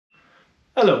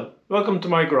Hello, welcome to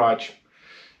my garage.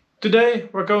 Today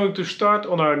we're going to start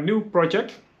on our new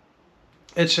project.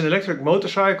 It's an electric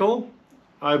motorcycle.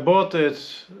 I bought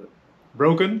it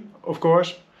broken, of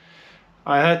course.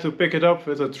 I had to pick it up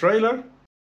with a trailer.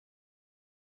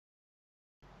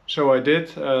 So I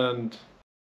did, and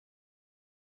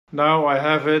now I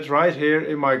have it right here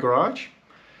in my garage.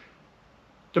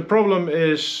 The problem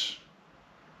is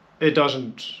it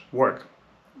doesn't work.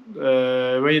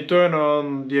 When you turn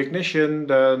on the ignition,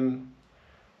 then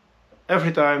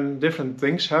every time different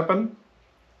things happen.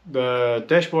 The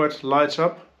dashboard lights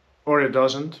up or it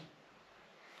doesn't.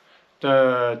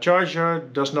 The charger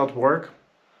does not work.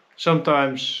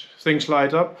 Sometimes things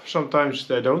light up, sometimes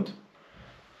they don't.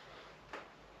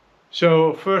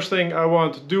 So first thing I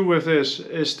want to do with this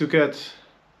is to get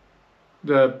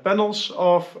the panels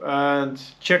off and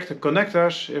check the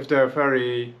connectors if they're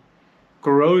very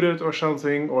corroded or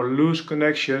something, or loose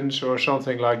connections or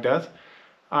something like that.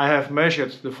 I have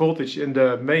measured the voltage in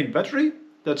the main battery.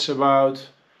 That's about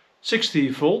 60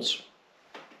 volts.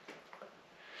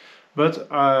 But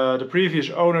the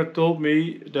previous owner told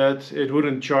me that it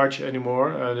wouldn't charge anymore,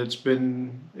 and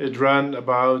it ran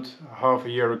about half a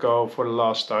year ago for the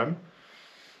last time.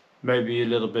 Maybe a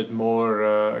little bit more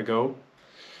ago.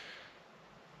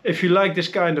 If you like this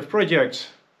kind of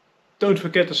project, don't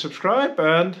forget to subscribe,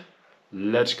 and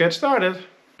let's get started.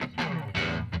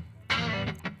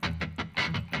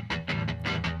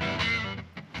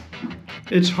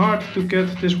 It's hard to get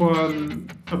this one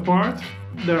apart.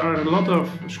 There are a lot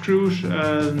of screws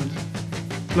and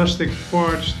plastic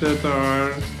parts that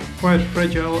are quite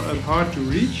fragile and hard to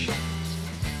reach.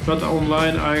 But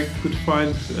online I could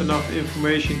find enough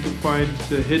information to find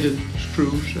the hidden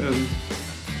screws, and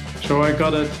so I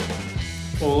got it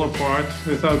all apart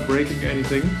without breaking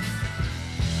anything.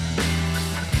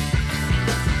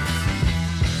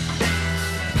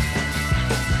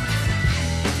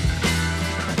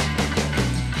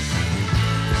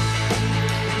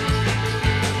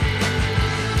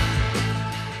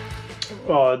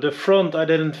 The front I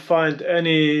didn't find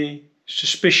any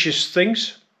suspicious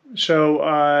things, so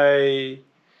I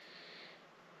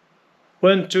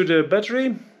went to the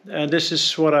battery and this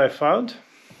is what I found.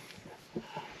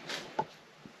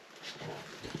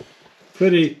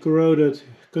 Pretty corroded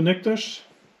connectors.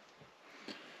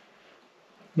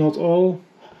 Not all.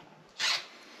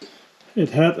 It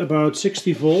had about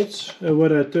 60 volts, and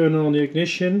when I turn on the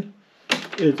ignition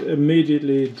it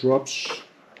immediately drops.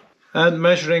 And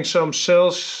measuring some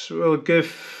cells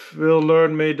will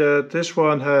learn me that this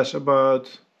one has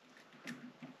about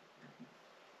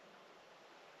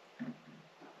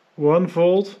 1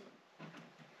 volt,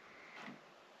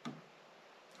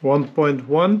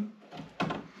 1.1,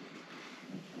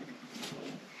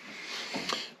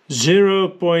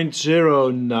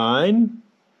 0.09.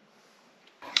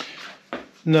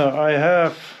 Now I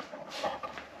have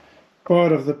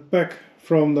part of the pack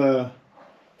from the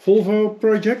Volvo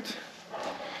project.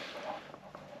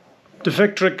 The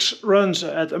Vectrix runs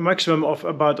at a maximum of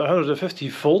about 150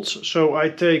 volts, so I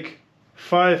take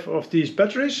 5 of these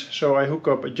batteries. So I hook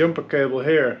up a jumper cable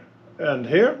here and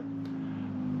here,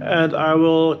 and I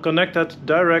will connect that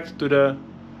direct to the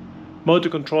motor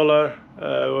controller,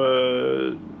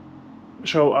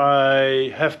 so I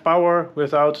have power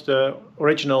without the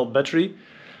original battery,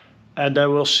 and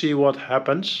then we'll see what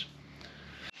happens.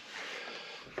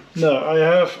 Now I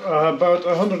have about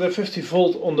 150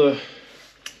 volt on the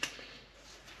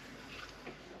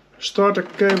starter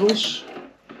cables.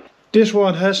 This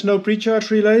one has no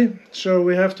pre-charge relay, so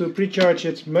we have to pre-charge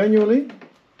it manually.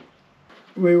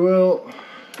 We will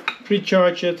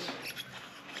pre-charge it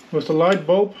with the light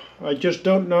bulb. I just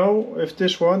don't know if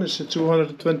this one is a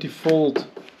 220 volt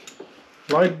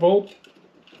light bulb,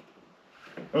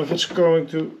 or if it's going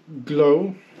to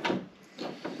glow.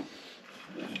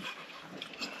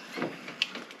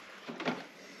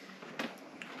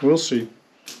 We'll see.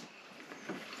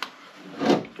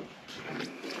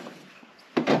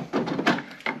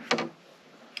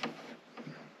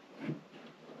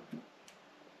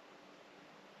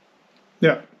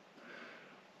 Yeah,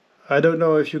 I don't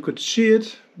know if you could see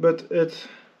it, but it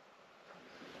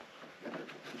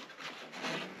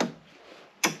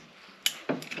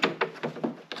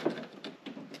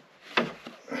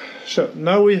so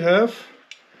now we have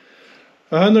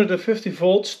 150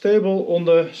 volts stable on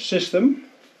the system.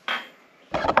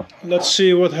 Let's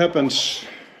see what happens.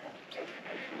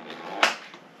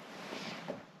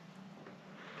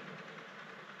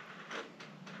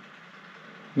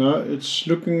 Now it's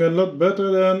looking a lot better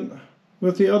than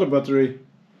with the other battery.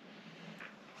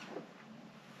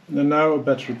 And now a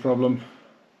battery problem.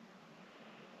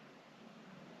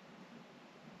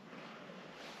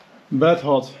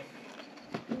 Bathot,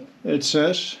 it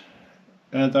says,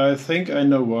 and I think I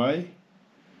know why.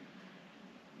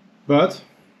 But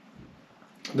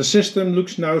the system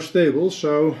looks now stable,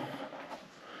 so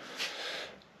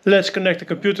let's connect the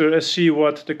computer and see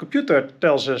what the computer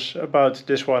tells us about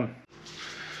this one.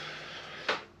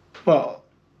 Well,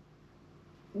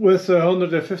 with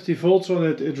 150 volts on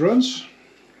it, it runs.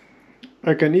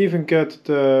 I can even get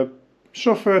the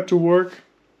software to work.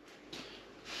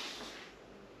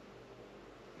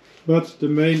 But the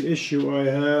main issue I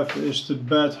have is the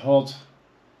Bathot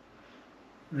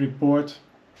report.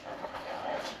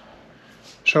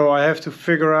 So I have to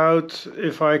figure out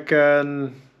if I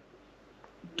can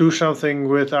do something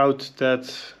without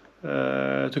that,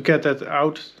 to get that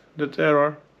out, that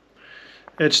error.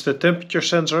 It's the temperature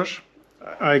sensors.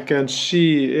 I can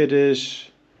see it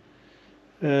is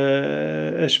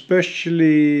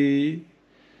especially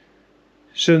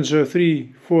sensor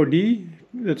 3 4D,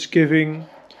 that's giving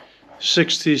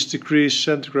 60 degrees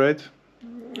centigrade.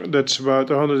 That's about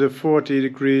 140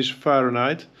 degrees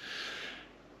Fahrenheit.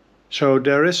 So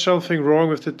there is something wrong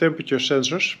with the temperature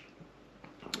sensors.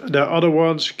 The other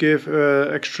ones give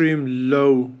extreme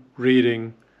low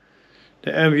reading.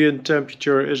 The ambient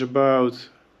temperature is about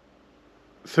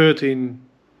 13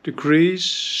 degrees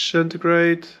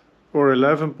centigrade or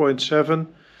 11.7,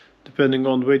 depending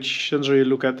on which sensor you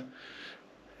look at.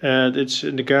 And it's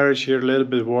in the garage here a little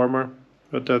bit warmer,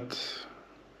 but that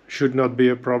should not be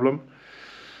a problem.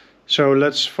 So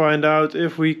let's find out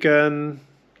if we can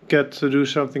get to do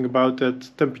something about that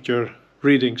temperature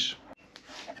readings.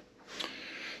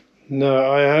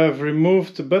 Now I have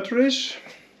removed the batteries.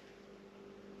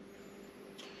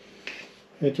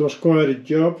 It was quite a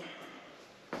job,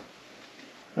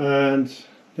 and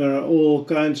there are all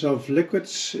kinds of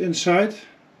liquids inside.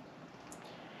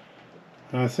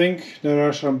 I think there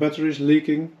are some batteries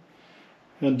leaking,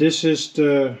 and this is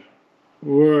the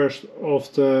worst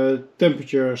of the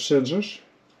temperature sensors.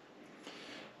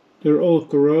 They're all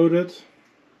corroded.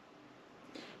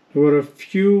 There were a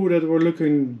few that were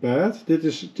looking bad.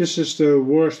 This is the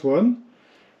worst one,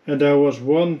 and there was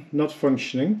one not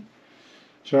functioning.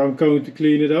 So I'm going to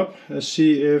clean it up and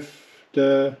see if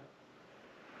the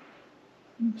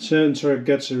sensor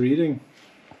gets a reading.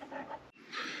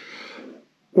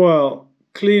 Well,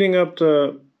 cleaning up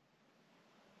the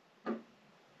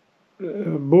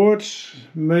boards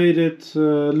made it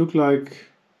look like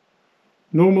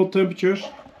normal temperatures.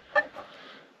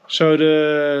 So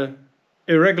the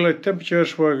irregular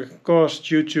temperatures were caused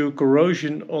due to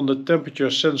corrosion on the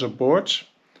temperature sensor boards.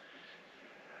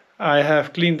 I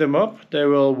have cleaned them up. They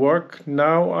will work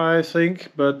now, I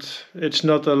think, but it's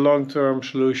not a long-term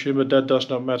solution, but that does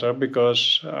not matter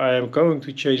because I am going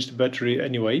to change the battery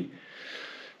anyway.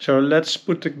 So let's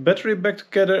put the battery back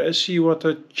together and see what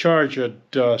the charger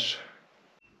does.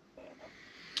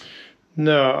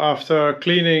 Now, after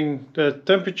cleaning the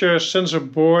temperature sensor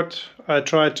board, I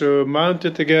tried to mount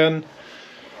it again,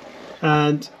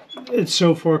 and it's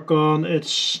so far gone,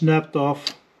 it's snapped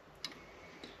off.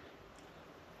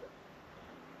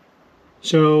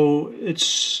 So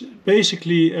it's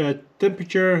basically a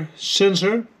temperature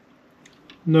sensor,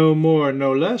 no more,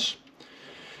 no less.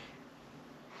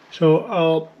 So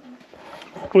I'll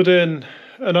put in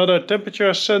another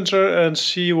temperature sensor and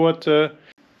see what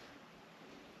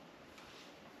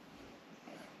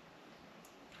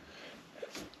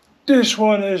this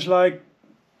one is like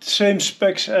the same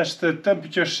specs as the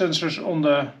temperature sensors on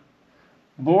the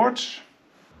boards.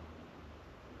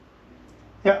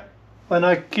 Yeah, when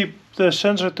I keep the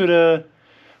sensor to the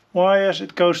wires,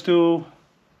 it goes to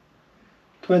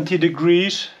 20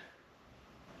 degrees.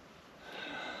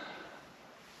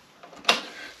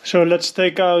 So let's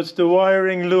take out the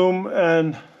wiring loom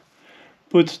and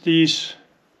put these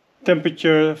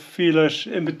temperature feelers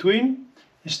in between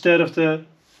instead of the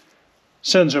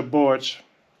sensor boards.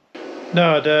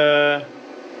 Now the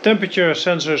temperature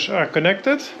sensors are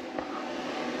connected,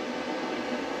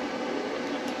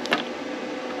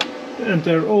 and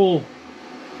they're all,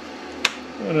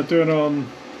 when I turn on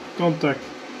contact,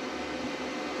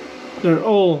 they're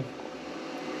all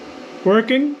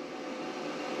working.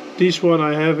 This one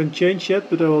I haven't changed yet,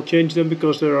 but I will change them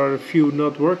because there are a few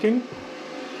not working.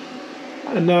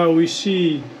 And now we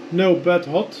see no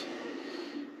Bathot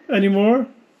anymore.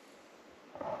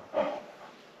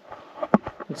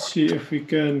 Let's see if we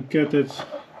can get it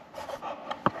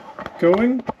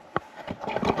going.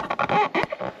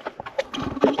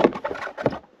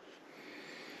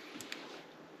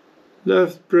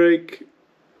 Left brake,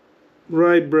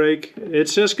 right brake, it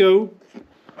says go.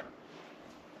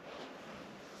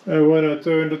 And when I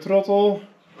turn the throttle,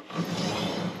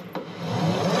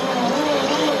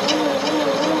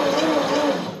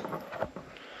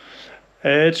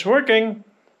 It's working.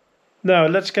 Now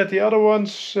let's get the other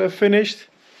ones finished.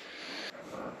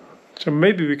 So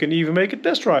maybe we can even make a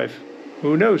test drive.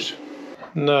 Who knows?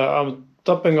 Now I'm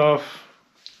topping off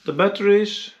the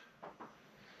batteries.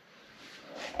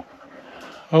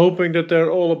 Hoping that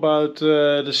they're all about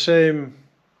the same,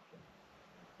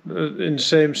 in the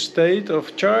same state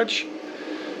of charge.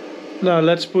 Now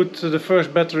let's put the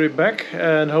first battery back,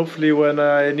 and hopefully when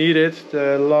I need it,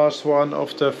 the last one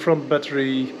of the front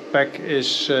battery pack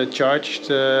is charged.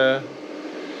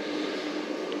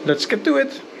 Let's get to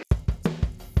it.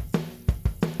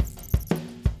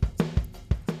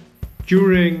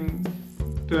 During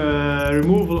the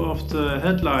removal of the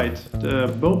headlight,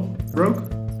 the bulb broke.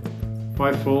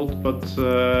 My fault, but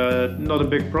not a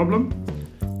big problem.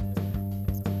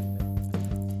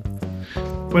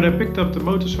 When I picked up the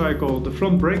motorcycle, the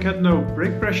front brake had no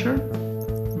brake pressure,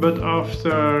 but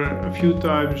after a few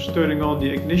times turning on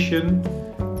the ignition,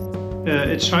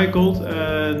 it cycled,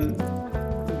 and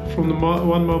from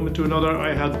one moment to another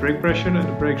I had brake pressure and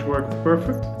the brakes worked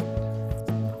perfect.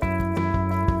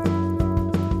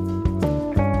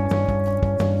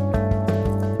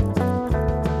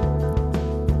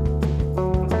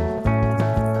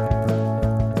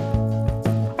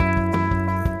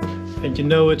 And you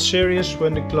know it's serious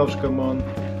when the gloves come on.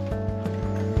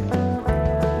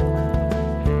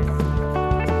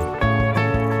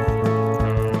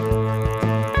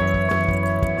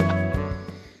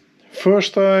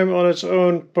 First time on its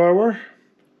own power.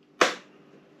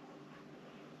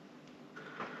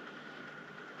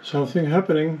 Something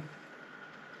happening.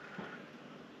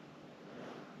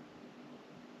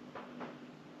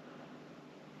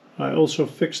 I also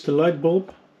fixed the light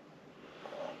bulb.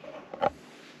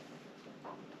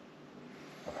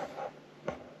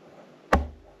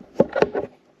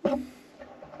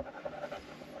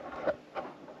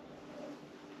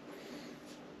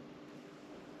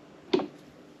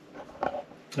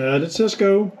 And it says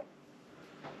go.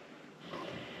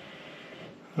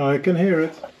 I can hear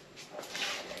it.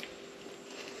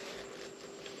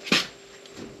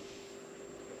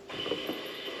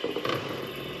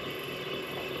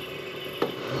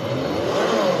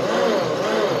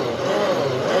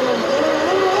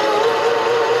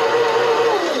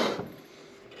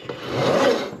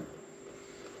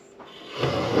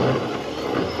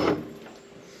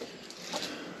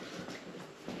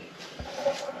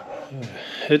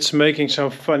 It's making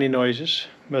some funny noises,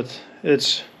 but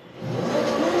it's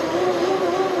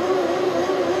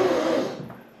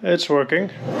working.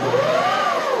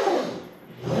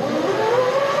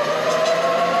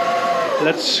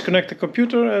 Let's connect the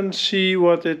computer and see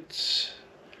what it's...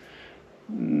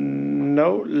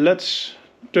 No, let's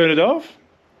turn it off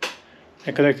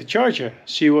and connect the charger.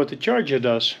 See what the charger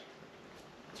does.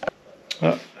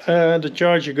 And the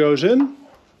charger goes in.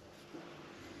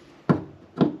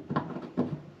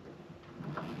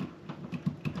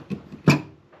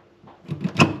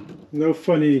 No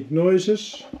funny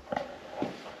noises.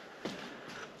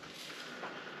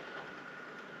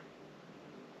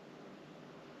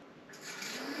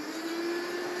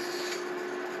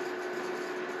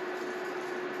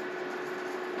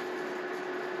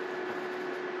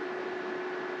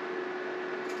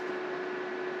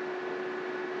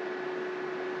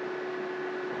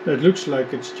 It looks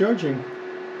like it's charging.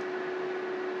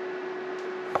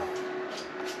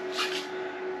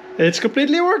 It's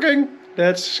completely working.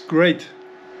 That's great.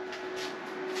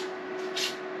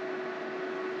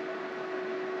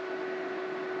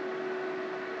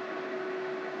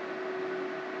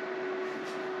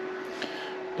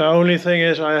 The only thing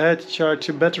is I had to charge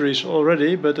the batteries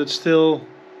already, but it's still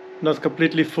not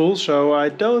completely full, so I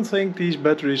don't think these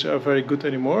batteries are very good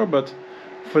anymore, but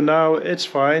for now it's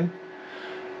fine.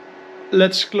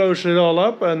 Let's close it all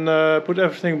up and put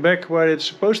everything back where it's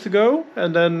supposed to go,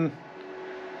 and then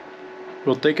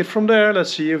we'll take it from there.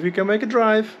 Let's see if we can make a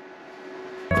drive.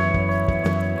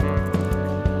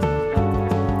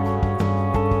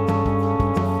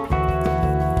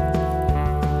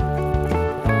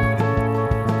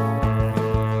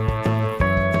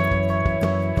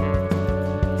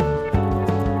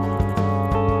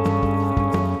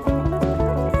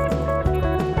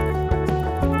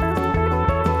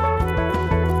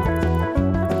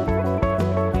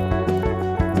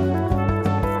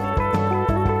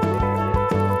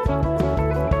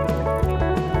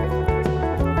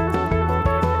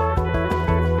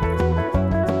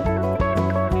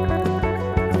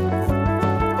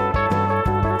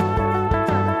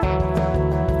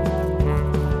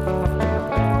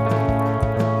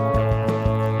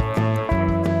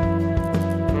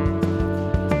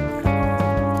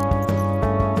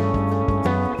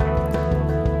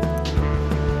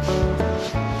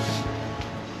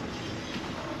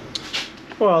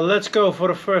 Well, let's go for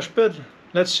the first spin.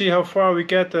 Let's see how far we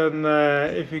get and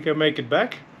if we can make it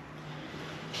back.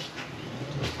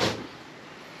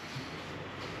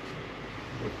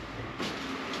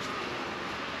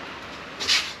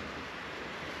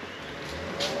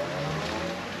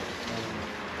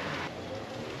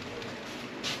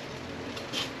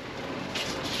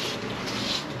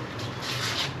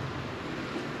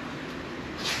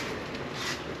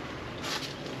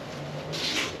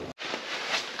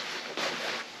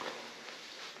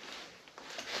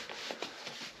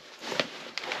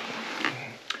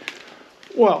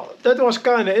 Well, that was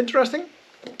kind of interesting.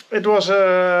 It was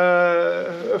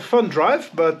a fun drive,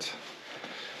 but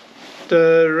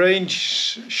the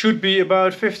range should be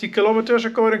about 50 kilometers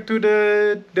according to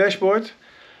the dashboard.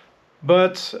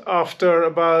 But after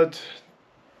about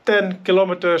 10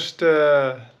 kilometers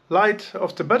the light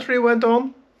of the battery went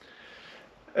on.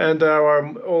 And there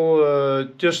were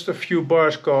just a few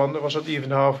bars gone. It wasn't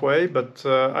even halfway, but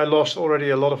I lost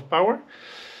already a lot of power.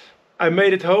 I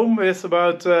made it home with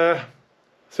about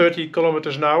 30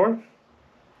 kilometers an hour.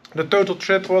 The total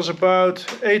trip was about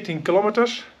 18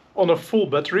 kilometers on a full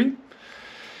battery.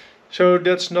 So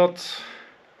that's not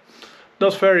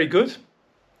very good.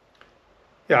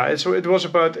 Yeah, it was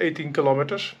about 18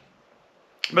 kilometers.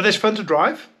 But it's fun to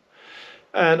drive.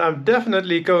 And I'm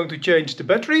definitely going to change the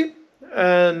battery.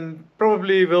 And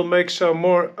probably will make some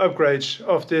more upgrades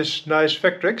of this nice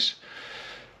Vectrix.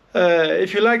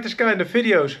 If you like this kind of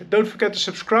videos, don't forget to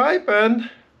subscribe, and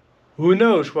who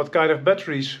knows what kind of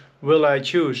batteries will I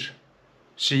choose.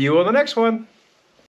 See you on the next one.